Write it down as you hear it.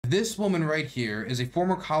This woman right here is a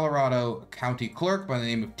former Colorado County clerk by the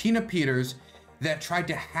name of Tina Peters that tried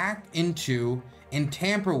to hack into and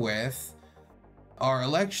tamper with our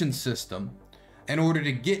election system in order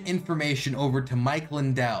to get information over to Mike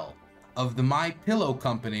Lindell of the My Pillow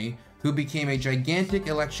company, who became a gigantic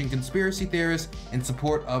election conspiracy theorist in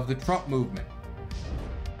support of the Trump movement.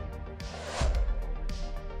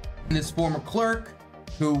 And this former clerk,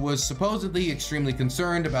 who was supposedly extremely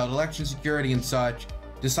concerned about election security and such,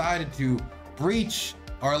 decided to breach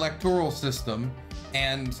our electoral system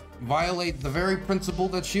and violate the very principle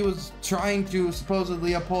that she was trying to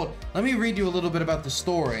supposedly uphold. Let me read you a little bit about the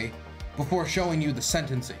story before showing you the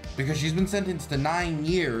sentencing, because she's been sentenced to 9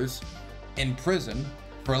 years in prison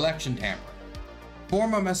for election tampering.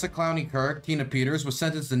 Former Mesa County clerk Tina Peters was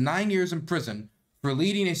sentenced to 9 years in prison for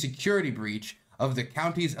leading a security breach of the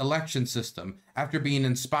county's election system after being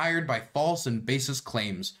inspired by false and baseless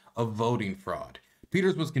claims of voting fraud.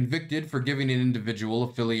 Peters was convicted for giving an individual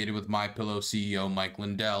affiliated with MyPillow CEO Mike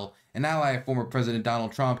Lindell, an ally of former President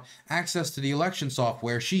Donald Trump, access to the election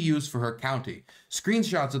software she used for her county.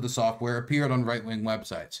 Screenshots of the software appeared on right-wing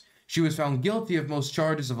websites. She was found guilty of most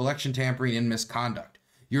charges of election tampering and misconduct.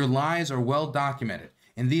 Your lies are well documented,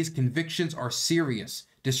 and these convictions are serious,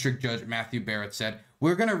 District Judge Matthew Barrett said.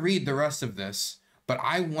 We're going to read the rest of this, but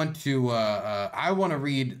I want to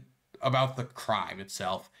read about the crime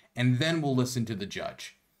itself, and then we'll listen to the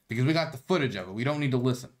judge, because we got the footage of it. We don't need to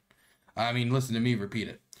listen. Listen to me repeat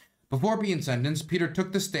it. Before being sentenced, Peter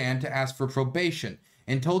took the stand to ask for probation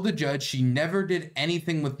and told the judge she never did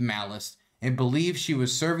anything with malice and believed she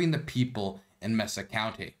was serving the people in Mesa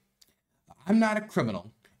County. I'm not a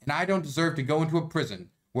criminal, and I don't deserve to go into a prison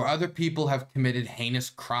where other people have committed heinous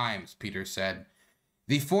crimes, Peter said.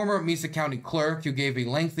 The former Mesa County clerk, who gave a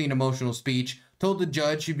lengthy and emotional speech, told the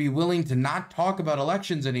judge she'd be willing to not talk about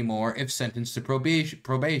elections anymore if sentenced to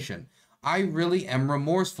probation. I really am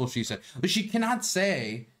remorseful, she said. But she cannot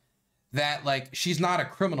say that, like, she's not a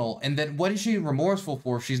criminal, and then what is she remorseful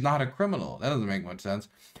for if she's not a criminal? That doesn't make much sense.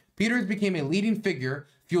 Peters became a leading figure,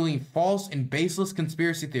 fueling false and baseless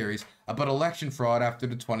conspiracy theories about election fraud after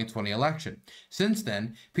the 2020 election. Since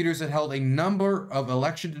then, Peters had held a number of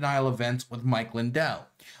election denial events with Mike Lindell.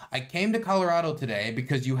 I came to Colorado today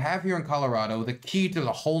because you have here in Colorado the key to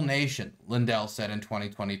the whole nation, Lindell said in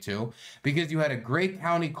 2022, because you had a great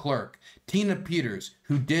county clerk, Tina Peters,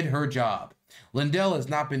 who did her job. Lindell has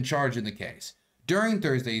not been charged in the case. During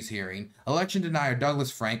Thursday's hearing, election denier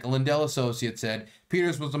Douglas Frank, a Lindell associate, said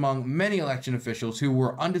Peters was among many election officials who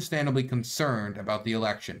were understandably concerned about the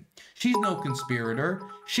election. She's no conspirator.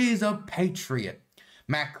 She's a patriot.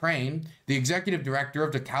 Matt Crane, the executive director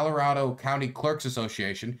of the Colorado County Clerks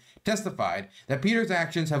Association, testified that Peters'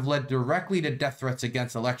 actions have led directly to death threats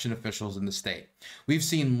against election officials in the state. We've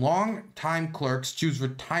seen long-time clerks choose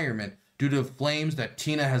retirement due to flames that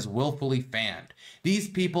Tina has willfully fanned. These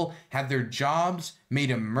people have their jobs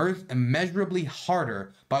made immeasurably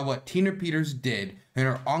harder by what Tina Peters did in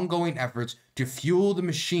her ongoing efforts to fuel the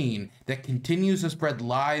machine that continues to spread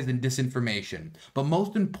lies and disinformation. But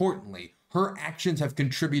most importantly, her actions have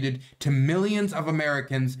contributed to millions of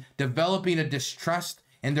Americans developing a distrust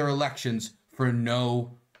in their elections for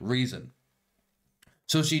no reason.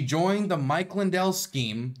 So she joined the Mike Lindell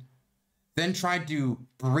scheme, then tried to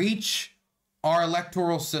breach our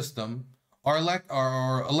electoral system,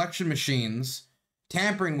 our election machines,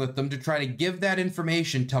 tampering with them to try to give that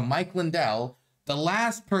information to Mike Lindell, the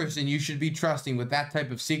last person you should be trusting with that type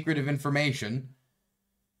of secretive information,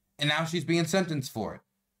 and now she's being sentenced for it.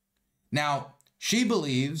 Now, she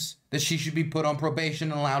believes that she should be put on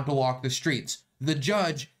probation and allowed to walk the streets. The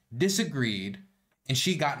judge disagreed, and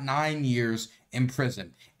she got 9 years in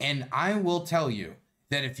prison. And I will tell you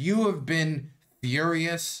that if you have been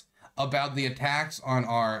furious about the attacks on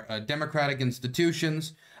our democratic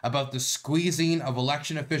institutions, about the squeezing of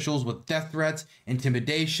election officials with death threats,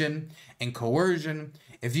 intimidation, and coercion,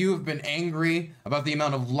 if you have been angry about the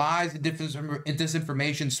amount of lies and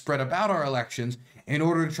disinformation spread about our elections in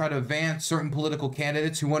order to try to advance certain political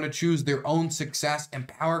candidates who want to choose their own success and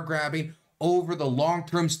power grabbing over the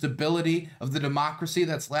long-term stability of the democracy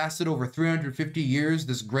that's lasted over 350 years,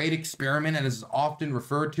 this great experiment and is often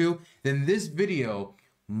referred to, then this video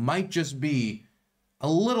might just be a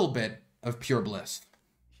little bit of pure bliss.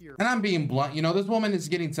 And I'm being blunt, you know, this woman is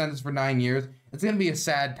getting sentenced for 9 years. It's going to be a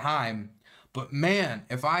sad time. But man,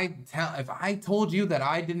 if I told you that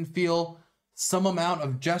I didn't feel some amount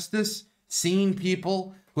of justice seeing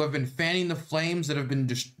people who have been fanning the flames that have been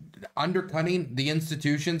undercutting the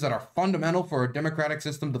institutions that are fundamental for a democratic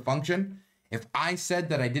system to function, if I said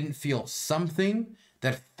that I didn't feel something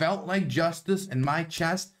that felt like justice in my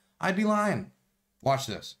chest, I'd be lying. Watch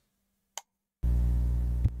this.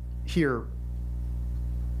 here,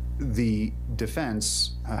 the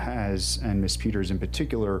defense has, and Ms. Peters in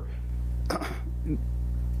particular,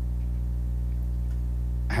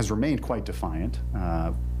 has remained quite defiant,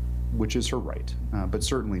 which is her right, but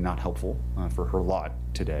certainly not helpful for her lot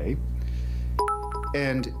today.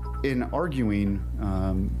 And in arguing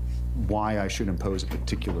why I should impose a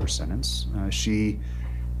particular sentence, she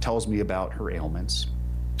tells me about her ailments,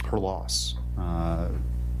 her loss,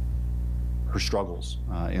 her struggles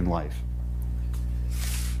in life.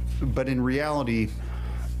 But in reality,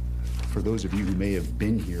 for those of you who may have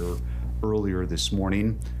been here earlier this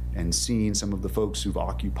morning and seen some of the folks who've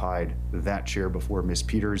occupied that chair before Ms.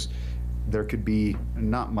 Peters, there could be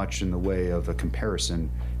not much in the way of a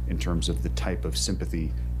comparison in terms of the type of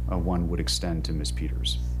sympathy one would extend to Ms.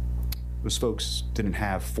 Peters. Those folks didn't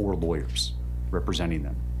have 4 lawyers representing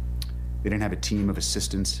them. They didn't have a team of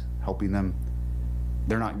assistants helping them.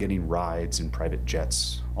 They're not getting rides in private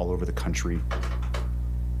jets all over the country.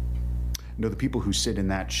 No, the people who sit in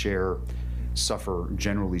that chair suffer,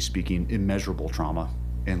 generally speaking, immeasurable trauma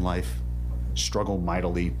in life, struggle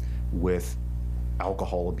mightily with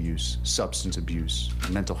alcohol abuse, substance abuse,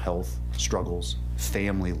 mental health struggles,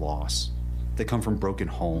 family loss. They come from broken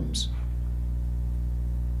homes.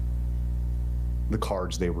 The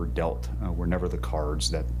cards they were dealt were never the cards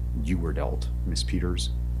that you were dealt, Ms. Peters.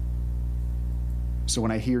 So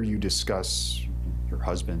when I hear you discuss your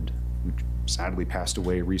husband, who sadly passed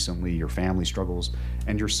away recently, your family struggles,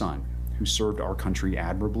 and your son, who served our country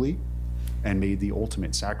admirably and made the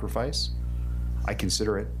ultimate sacrifice, I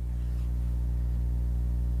consider it.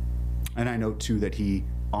 And I note too that he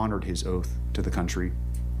honored his oath to the country,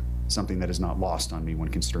 something that is not lost on me when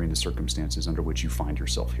considering the circumstances under which you find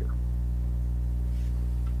yourself here.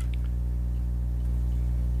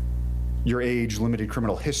 Your age, limited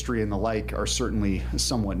criminal history, and the like are certainly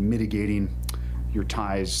somewhat mitigating. Your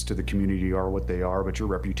ties to the community are what they are, but your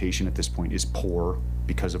reputation at this point is poor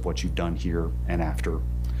because of what you've done here and after.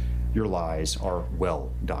 Your lies are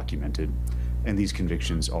well documented, and these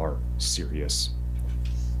convictions are serious.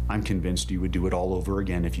 I'm convinced you would do it all over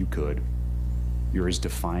again if you could. You're as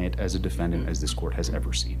defiant as a defendant as this court has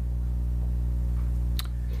ever seen.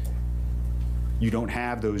 You don't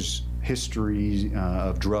have those histories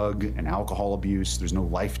of drug and alcohol abuse. There's no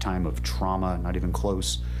lifetime of trauma, not even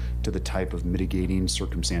close to the type of mitigating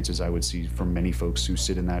circumstances I would see from many folks who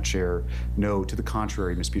sit in that chair. No, to the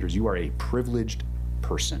contrary, Ms. Peters, you are a privileged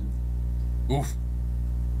person. Oof.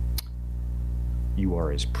 You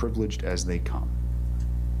are as privileged as they come.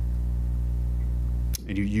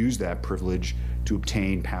 And you use that privilege to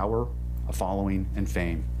obtain power, a following, and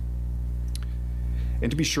fame. And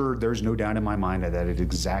to be sure, there's no doubt in my mind that it's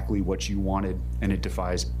exactly what you wanted, and it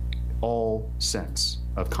defies all sense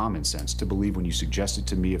of common sense to believe when you suggested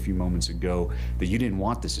to me a few moments ago that you didn't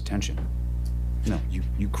want this attention. No,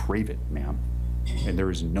 you crave it, ma'am. And there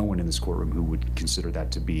is no one in this courtroom who would consider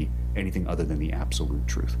that to be anything other than the absolute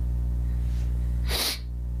truth.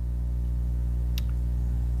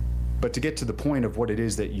 But to get to the point of what it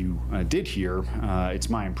is that you did here, it's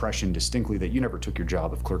my impression distinctly that you never took your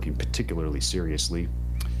job of clerking particularly seriously.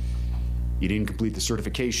 You didn't complete the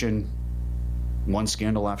certification. One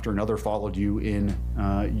scandal after another followed you in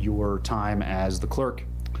your time as the clerk.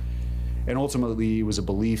 And ultimately, it was a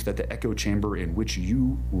belief that the echo chamber in which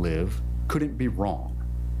you live couldn't be wrong,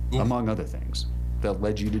 among other things, that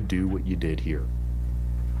led you to do what you did here.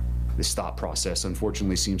 This thought process,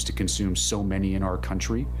 unfortunately, seems to consume so many in our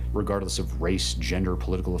country, regardless of race, gender,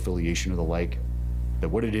 political affiliation, or the like, that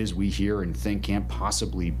what it is we hear and think can't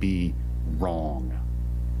possibly be wrong.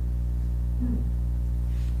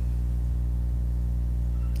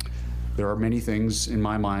 There are many things in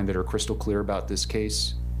my mind that are crystal clear about this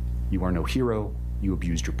case. You are no hero, you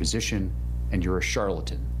abused your position, and you're a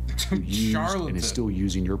charlatan who used and is still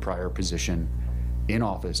using your prior position in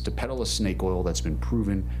office to peddle a snake oil that's been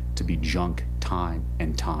proven to be junk time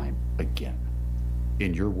and time again.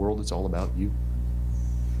 In your world, it's all about you.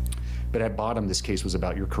 But at bottom, this case was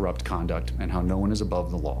about your corrupt conduct and how no one is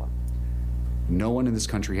above the law. No one in this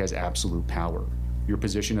country has absolute power. Your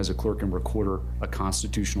position as a clerk and recorder, a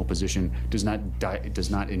constitutional position, does not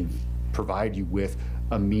provide you with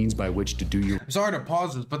a means by which to do your... Sorry to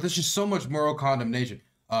pause this, but there's just so much moral condemnation.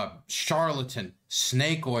 Charlatan,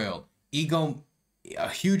 snake oil, a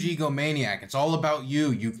huge egomaniac. It's all about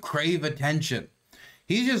you. You crave attention.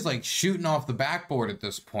 He's just like shooting off the backboard at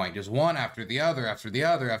this point, just one after the other, after the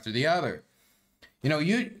other, after the other. You know,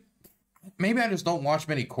 maybe I just don't watch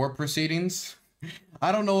many court proceedings.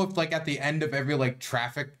 I don't know if like at the end of every like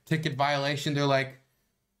traffic ticket violation, they're like,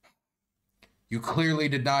 you clearly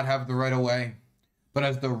did not have the right of way. but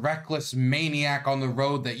as the reckless maniac on the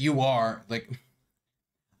road that you are, like,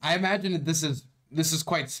 I imagine that this is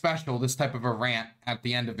quite special, this type of a rant at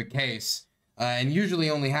the end of a case, and usually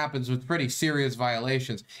only happens with pretty serious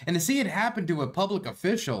violations. And to see it happen to a public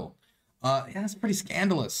official, yeah, that's pretty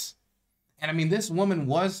scandalous. And I mean, this woman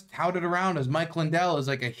was touted around as Mike Lindell as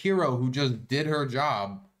like a hero who just did her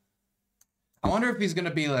job. I wonder if he's going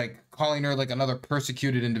to be like calling her like another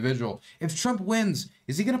persecuted individual. If Trump wins,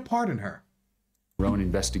 is he going to pardon her? Your own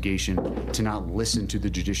investigation, to not listen to the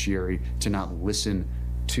judiciary, to not listen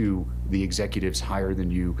to the executives higher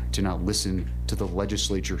than you, to not listen to the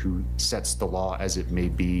legislature who sets the law as it may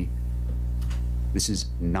be. This is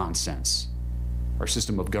nonsense. Our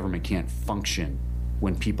system of government can't function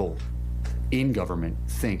when people in government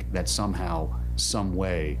think that somehow, some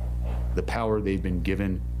way, the power they've been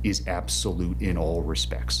given is absolute in all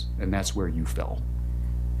respects. And that's where you fell.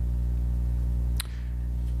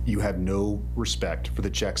 You have no respect for the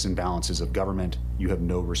checks and balances of government. You have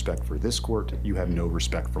no respect for this court. You have no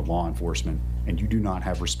respect for law enforcement. And you do not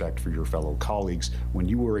have respect for your fellow colleagues when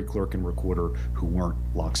you were a clerk and recorder who weren't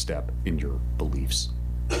lockstep in your beliefs.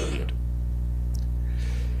 Period.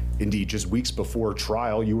 Indeed, just weeks before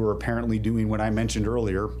trial, you were apparently doing what I mentioned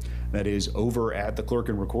earlier, that is, over at the clerk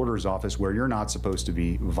and recorder's office where you're not supposed to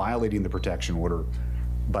be, violating the protection order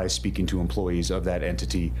by speaking to employees of that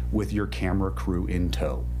entity with your camera crew in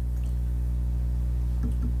tow.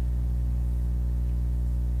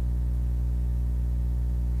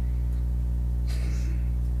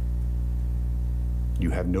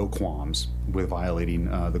 You have no qualms with violating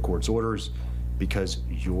the court's orders because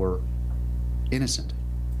you're innocent,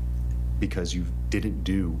 because you didn't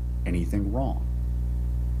do anything wrong.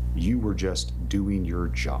 You were just doing your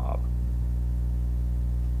job.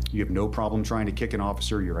 You have no problem trying to kick an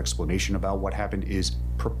officer. Your explanation about what happened is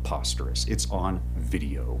preposterous. It's on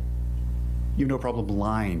video. You have no problem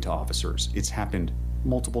lying to officers. It's happened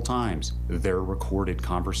multiple times. They're recorded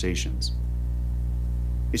conversations.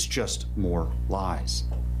 It's just more lies.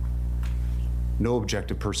 No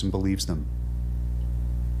objective person believes them.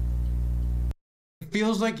 It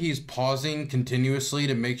feels like he's pausing continuously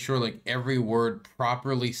to make sure like every word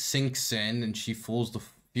properly sinks in and she feels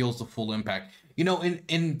the full impact. You know,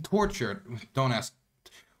 in torture, don't ask,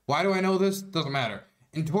 why do I know this? Doesn't matter.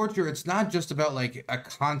 In torture, it's not just about like a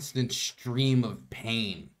constant stream of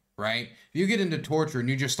pain, right? If you get into torture and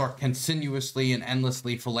you just start continuously and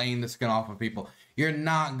endlessly filleting the skin off of people, you're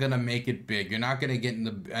not gonna make it big. You're not gonna get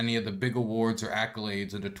in any of the big awards or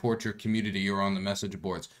accolades of the torture community or on the message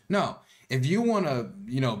boards. No, if you wanna,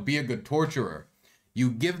 be a good torturer,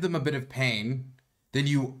 you give them a bit of pain, then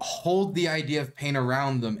you hold the idea of pain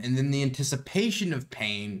around them, and then the anticipation of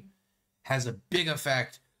pain has a big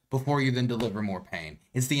effect before you then deliver more pain.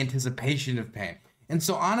 It's the anticipation of pain. And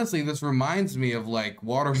so honestly, this reminds me of like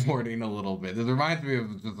waterboarding a little bit. It reminds me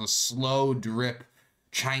of the slow drip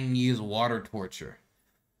Chinese water torture.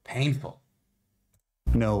 Painful.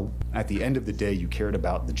 No, at the end of the day, you cared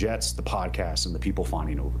about the jets, the podcasts, and the people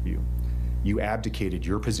fawning over you. You abdicated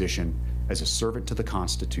your position as a servant to the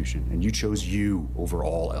Constitution, and you chose you over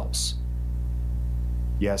all else.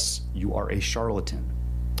 Yes, you are a charlatan,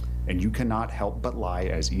 and you cannot help but lie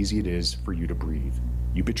as easy it is for you to breathe.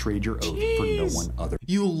 You betrayed your oath for no one other.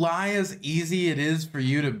 You lie as easy it is for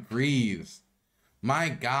you to breathe. My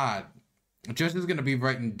God. Judge is going to be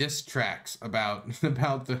writing diss tracks about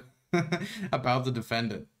the about the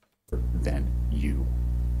defendant. Than you.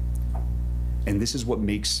 And this is what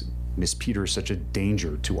makes Miss Peters such a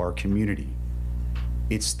danger to our community.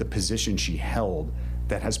 It's the position she held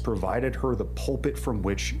that has provided her the pulpit from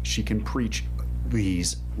which she can preach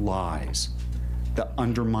these lies. The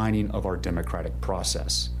undermining of our democratic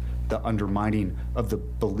process, the undermining of the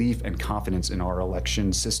belief and confidence in our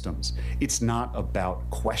election systems. It's not about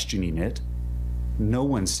questioning it. No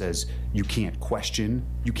one says you can't question,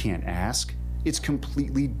 you can't ask. It's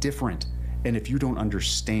completely different. And if you don't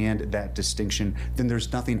understand that distinction, then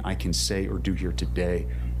there's nothing I can say or do here today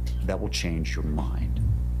that will change your mind.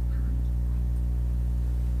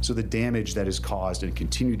 So the damage that is caused and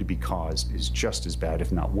continue to be caused is just as bad,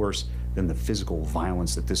 if not worse, than the physical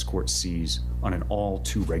violence that this court sees on an all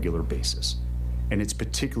too regular basis. And it's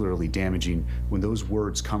particularly damaging when those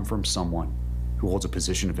words come from someone who holds a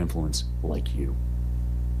position of influence like you.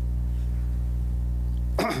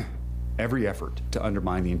 Every effort to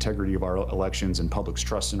undermine the integrity of our elections and public's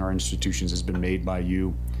trust in our institutions has been made by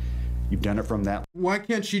you. You've done it from that. Why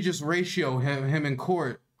can't she just ratio him in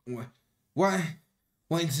court? Why?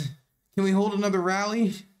 Wait, can we hold another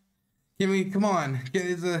rally? Can we? Come on.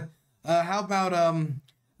 How about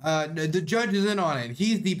the judge is in on it?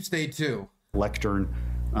 He's deep state too. Lectern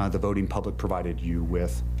the voting public provided you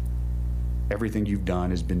with. Everything you've done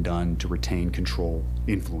has been done to retain control,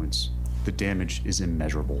 influence. The damage is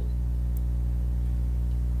immeasurable.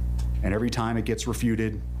 And every time it gets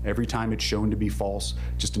refuted, every time it's shown to be false,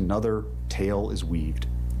 just another tale is weaved.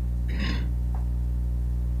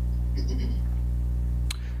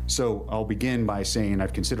 So I'll begin by saying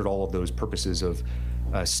I've considered all of those purposes of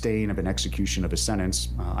staying of an execution of a sentence.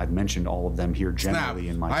 I've mentioned all of them here generally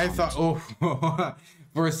in my comments. I thought, oh,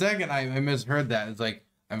 for a second I misheard that. It's like,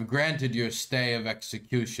 I've granted your stay of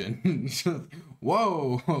execution.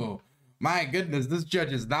 Whoa, my goodness, this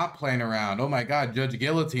judge is not playing around. Oh my God, Judge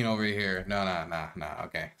Guillotine over here. No,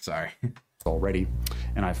 okay, sorry. Already,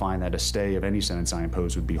 and I find that a stay of any sentence I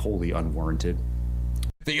impose would be wholly unwarranted.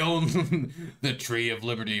 The tree of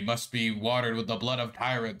liberty must be watered with the blood of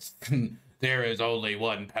tyrants. There is only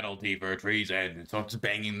one penalty for treason. It starts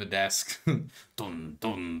banging the desk. Dun,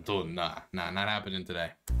 dun, dun. Nah, not happening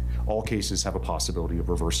today. All cases have a possibility of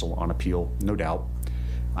reversal on appeal, no doubt.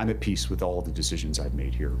 I'm at peace with all the decisions I've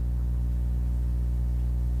made here.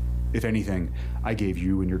 If anything, I gave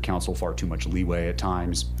you and your counsel far too much leeway at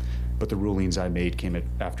times, but the rulings I made came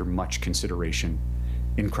after much consideration,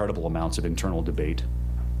 incredible amounts of internal debate,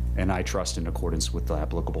 and I trust in accordance with the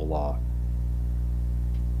applicable law.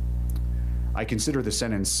 I consider the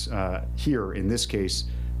sentence here, in this case,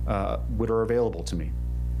 what are available to me.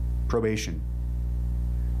 Probation.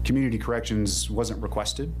 Community corrections wasn't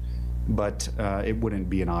requested, but it wouldn't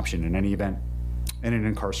be an option in any event, and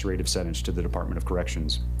an incarcerative sentence to the Department of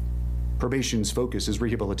Corrections. Probation's focus is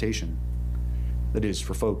rehabilitation. That is,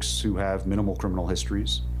 for folks who have minimal criminal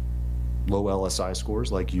histories, low LSI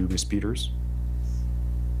scores like you, Ms. Peters,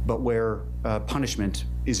 but where punishment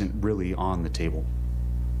isn't really on the table.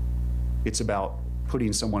 It's about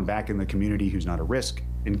putting someone back in the community who's not a risk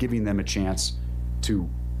and giving them a chance to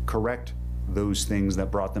correct those things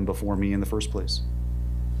that brought them before me in the first place.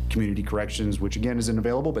 Community corrections, which again isn't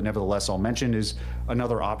available, but nevertheless I'll mention, is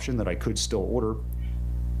another option that I could still order.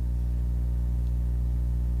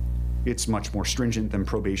 It's much more stringent than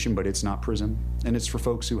probation, but it's not prison. And it's for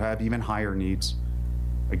folks who have even higher needs.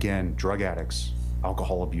 Again, drug addicts,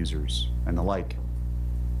 alcohol abusers, and the like.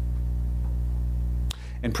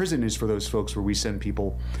 And prison is for those folks where we send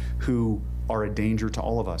people who are a danger to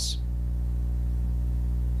all of us.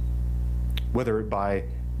 Whether it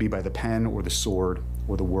be by the pen or the sword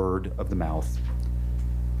or the word of the mouth.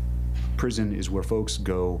 Prison is where folks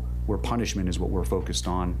go, where punishment is what we're focused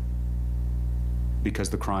on,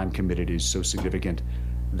 because the crime committed is so significant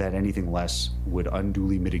that anything less would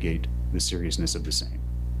unduly mitigate the seriousness of the same.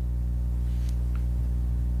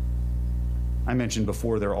 I mentioned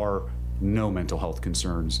before there are no mental health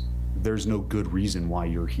concerns. There's no good reason why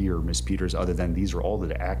you're here, Ms. Peters, other than these are all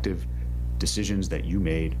the active decisions that you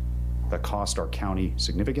made that cost our county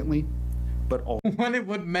significantly, but all—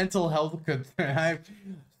 What mental health concern?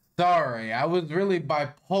 Sorry, I was really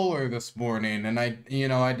bipolar this morning, and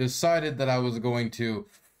I decided that I was going to,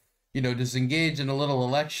 disengage in a little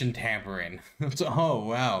election tampering. Oh,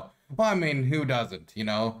 wow. Well, I mean, who doesn't,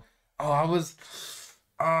 Oh, I was,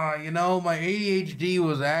 my ADHD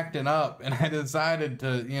was acting up, and I decided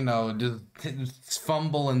to, just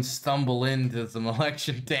fumble and stumble into some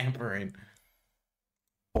election tampering.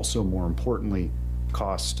 Also, more importantly,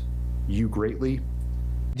 cost you greatly.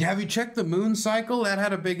 Yeah, have you checked the moon cycle? That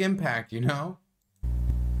had a big impact, Mr.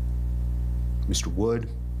 Wood,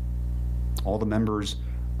 all the members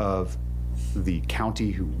of the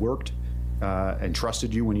county who worked and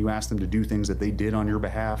trusted you when you asked them to do things that they did on your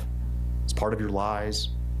behalf. It's part of your lies.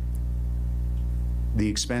 The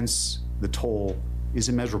expense, the toll is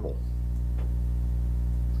immeasurable.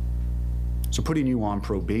 So putting you on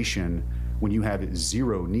probation when you have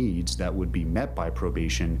zero needs that would be met by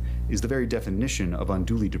probation is the very definition of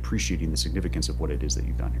unduly depreciating the significance of what it is that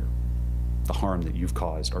you've done here. The harm that you've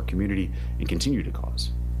caused our community and continue to cause.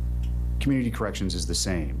 Community corrections is the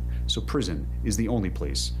same, so prison is the only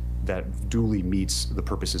place that duly meets the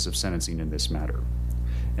purposes of sentencing in this matter.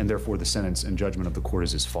 And therefore the sentence and judgment of the court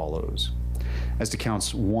is as follows. As to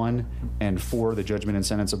counts 1 and 4, the judgment and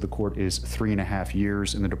sentence of the court is 3.5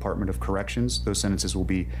 years in the Department of Corrections. Those sentences will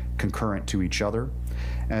be concurrent to each other.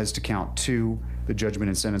 As to count 2, the judgment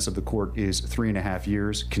and sentence of the court is 3.5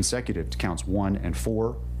 years consecutive to counts 1 and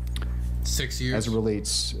 4. 6 years. As it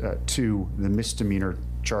relates to the misdemeanor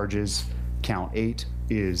charges, count 8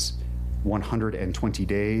 is 120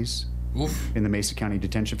 days. Oof. In the Mesa County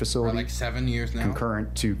Detention Facility. Like 7 years now.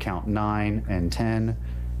 Concurrent to count 9 and 10,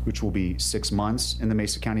 which will be 6 months in the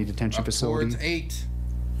Mesa County Detention Facility. Towards 8.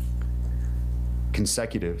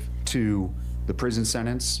 Consecutive to the prison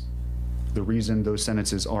sentence. The reason those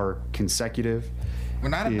sentences are consecutive We're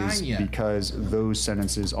not at is 9 yet. because those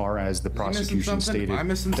sentences are, as the prosecution stated,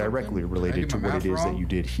 directly related to what it is that you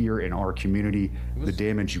did here in our community, the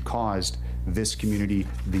damage you caused this community,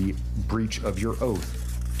 the breach of your oath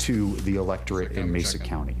to the electorate in Mesa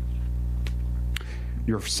County.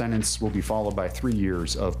 Your sentence will be followed by 3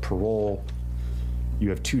 years of parole. You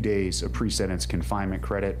have 2 days of pre-sentence confinement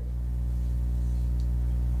credit.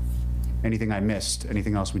 Anything I missed?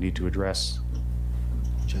 Anything else we need to address?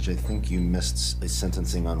 Judge, I think you missed a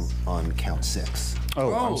sentencing on count 6.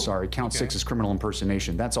 Oh, I'm sorry. Count 6 is criminal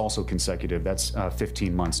impersonation. That's also consecutive. That's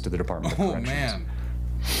 15 months to the Department of Corrections. Oh, man.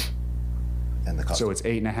 And the cost. So it's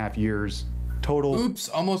 8.5 years total. Oops,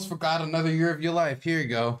 almost forgot another year of your life. Here you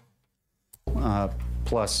go.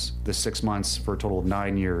 Plus the 6 months for a total of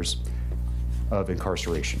 9 years of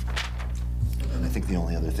incarceration. And I think the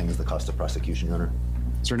only other thing is the cost of prosecution, Your Honor.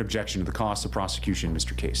 Is there an objection to the cost of prosecution,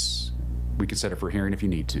 Mr. Case? We can set it for hearing if you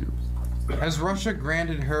need to. Has Russia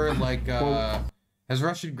granted her, like, has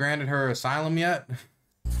Russia granted her asylum yet?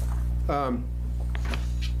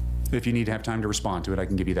 If you need to have time to respond to it, I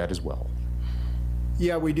can give you that as well.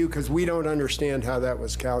 Yeah, we do, because we don't understand how that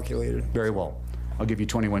was calculated. Very well. I'll give you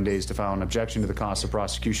 21 days to file an objection to the cost of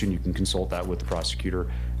prosecution. You can consult that with the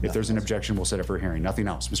prosecutor. If there's an objection, we'll set it for a hearing. Nothing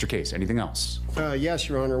else. Mr. Case, anything else? Yes,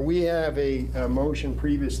 Your Honor. We have a motion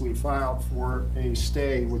previously filed for a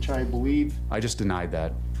stay, which I believe... I just denied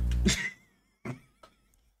that.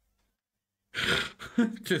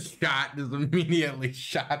 Just immediately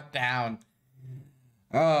shot down.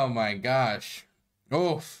 Oh my gosh.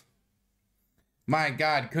 Oof. My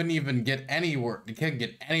God, couldn't even get any work. You can't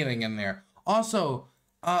get anything in there. Also,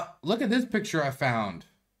 look at this picture I found.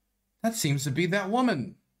 That seems to be that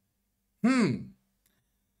woman.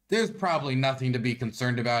 There's probably nothing to be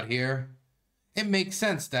concerned about here. It makes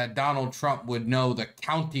sense that Donald Trump would know the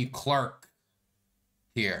county clerk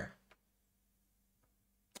here.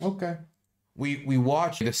 Okay. We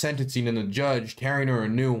watched the sentencing and the judge tearing her a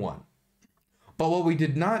new one. But what we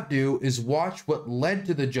did not do is watch what led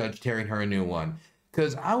to the judge tearing her a new one.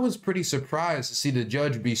 Because I was pretty surprised to see the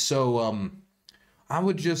judge be so, I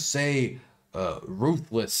would just say,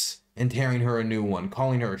 ruthless in tearing her a new one.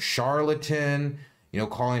 Calling her a charlatan, you know,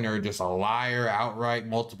 calling her just a liar outright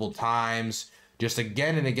multiple times. Just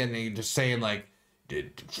again and again, and just saying, like,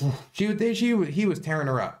 he was tearing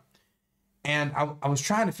her up. And I was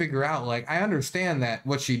trying to figure out, like, I understand that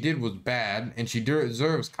what she did was bad and she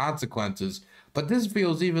deserves consequences, but this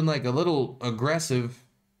feels even like a little aggressive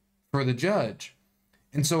for the judge.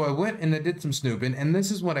 And so I went and I did some snooping, and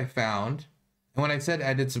this is what I found. And when I said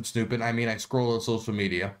I did some snooping, I mean I scroll on social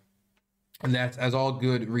media, and that's as all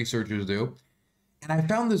good researchers do. And I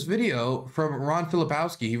found this video from Ron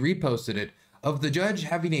Filipowski, he reposted it, of the judge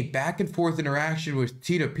having a back and forth interaction with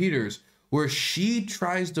Tita Peters, where she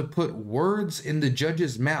tries to put words in the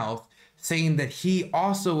judge's mouth, saying that he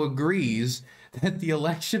also agrees that the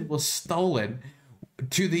election was stolen,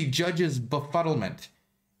 to the judge's befuddlement.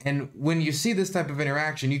 And when you see this type of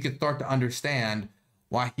interaction, you can start to understand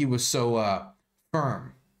why he was so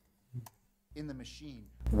firm. In the machine,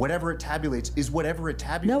 whatever it tabulates is whatever it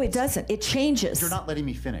tabulates. No, it doesn't. It changes. You're not letting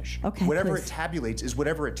me finish. Okay, whatever please. it tabulates is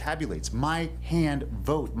whatever it tabulates. My hand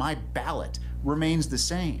vote, my ballot remains the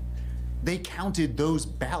same. They counted those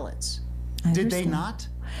ballots. Did they not?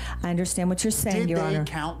 I understand what you're saying, Your Honor. Did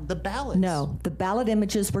they count the ballots? No, the ballot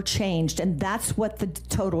images were changed, and that's what the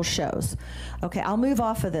total shows. Okay, I'll move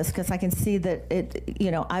off of this because I can see that it,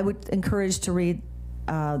 you know, I would encourage to read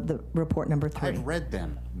the report number 3. I've read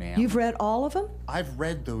them, ma'am. You've read all of them? I've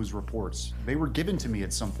read those reports. They were given to me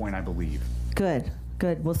at some point, I believe. Good,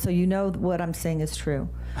 good. Well, so you know what I'm saying is true.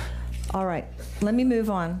 All right, let me move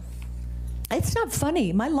on. It's not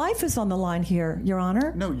funny. My life is on the line here, Your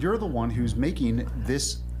Honor. No, you're the one who's making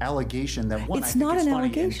this allegation that, one, It's I think not it's an funny,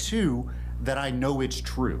 and allegation. 2, that I know it's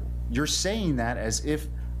true. You're saying that as if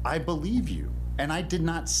I believe you, and I did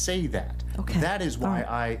not say that. Okay. That is why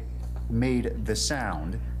I made the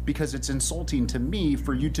sound, because it's insulting to me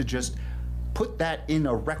for you to just put that in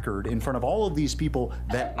a record in front of all of these people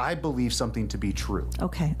that I believe something to be true.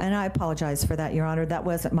 Okay, and I apologize for that, Your Honor. That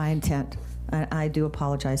wasn't my intent. I do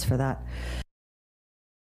apologize for that.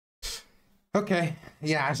 Okay,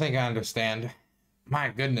 yeah, I think I understand. My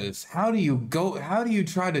goodness, how do you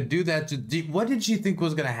try to do that? What did she think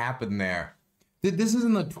was going to happen there? This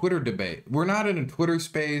isn't a Twitter debate. We're not in a Twitter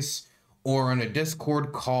space or in a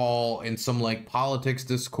Discord call in some like politics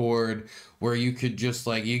Discord where you could just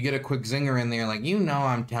like, you get a quick zinger in there like, you know,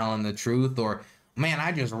 I'm telling the truth, or man,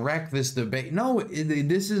 I just wrecked this debate. No,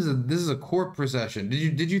 this is a court procession.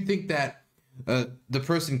 Did you think that the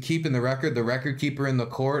person keeping the record keeper in the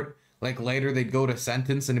court, like later they'd go to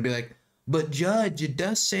sentence and it'd be like, But Judge, it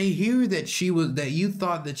does say here that you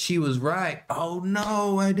thought that she was right. Oh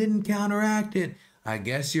no, I didn't counteract it. I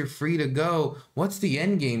guess you're free to go. What's the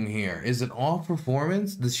end game here? Is it all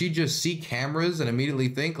performance? Does she just see cameras and immediately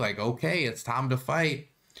think like, okay, it's time to fight?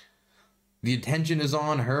 The attention is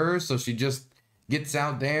on her, so she just gets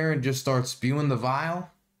out there and just starts spewing the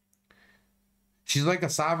vile? She's like a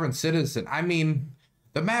sovereign citizen. I mean,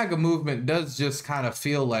 the MAGA movement does just kind of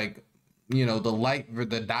feel like, you know,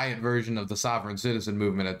 the diet version of the sovereign citizen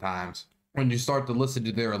movement at times. When you start to listen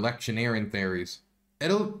to their electioneering theories.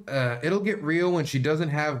 It'll get real when she doesn't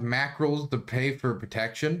have mackerels to pay for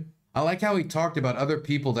protection. I like how he talked about other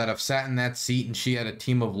people that have sat in that seat and she had a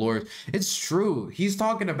team of lawyers. It's true. He's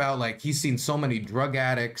talking about like he's seen so many drug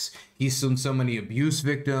addicts. He's seen so many abuse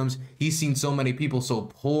victims. He's seen so many people so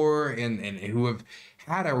poor and who have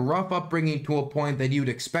had a rough upbringing to a point that you'd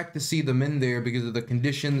expect to see them in there because of the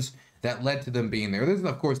conditions that led to them being there. This is,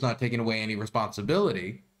 of course, not taking away any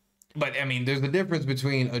responsibility. But, I mean, there's a difference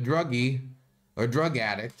between a druggie or drug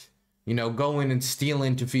addict, you know, going and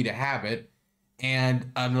stealing to feed a habit, and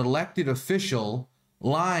an elected official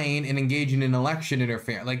lying and engaging in election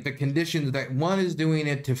interference. Like the conditions that one is doing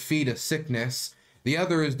it to feed a sickness, the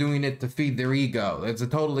other is doing it to feed their ego. It's a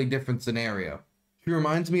totally different scenario. She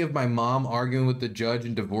reminds me of my mom arguing with the judge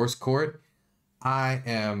in divorce court. I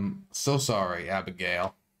am so sorry,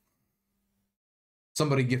 Abigail.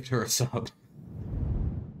 Somebody gift her a sub.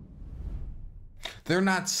 They're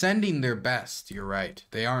not sending their best. You're right.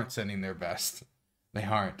 They aren't sending their best. They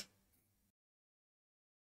aren't.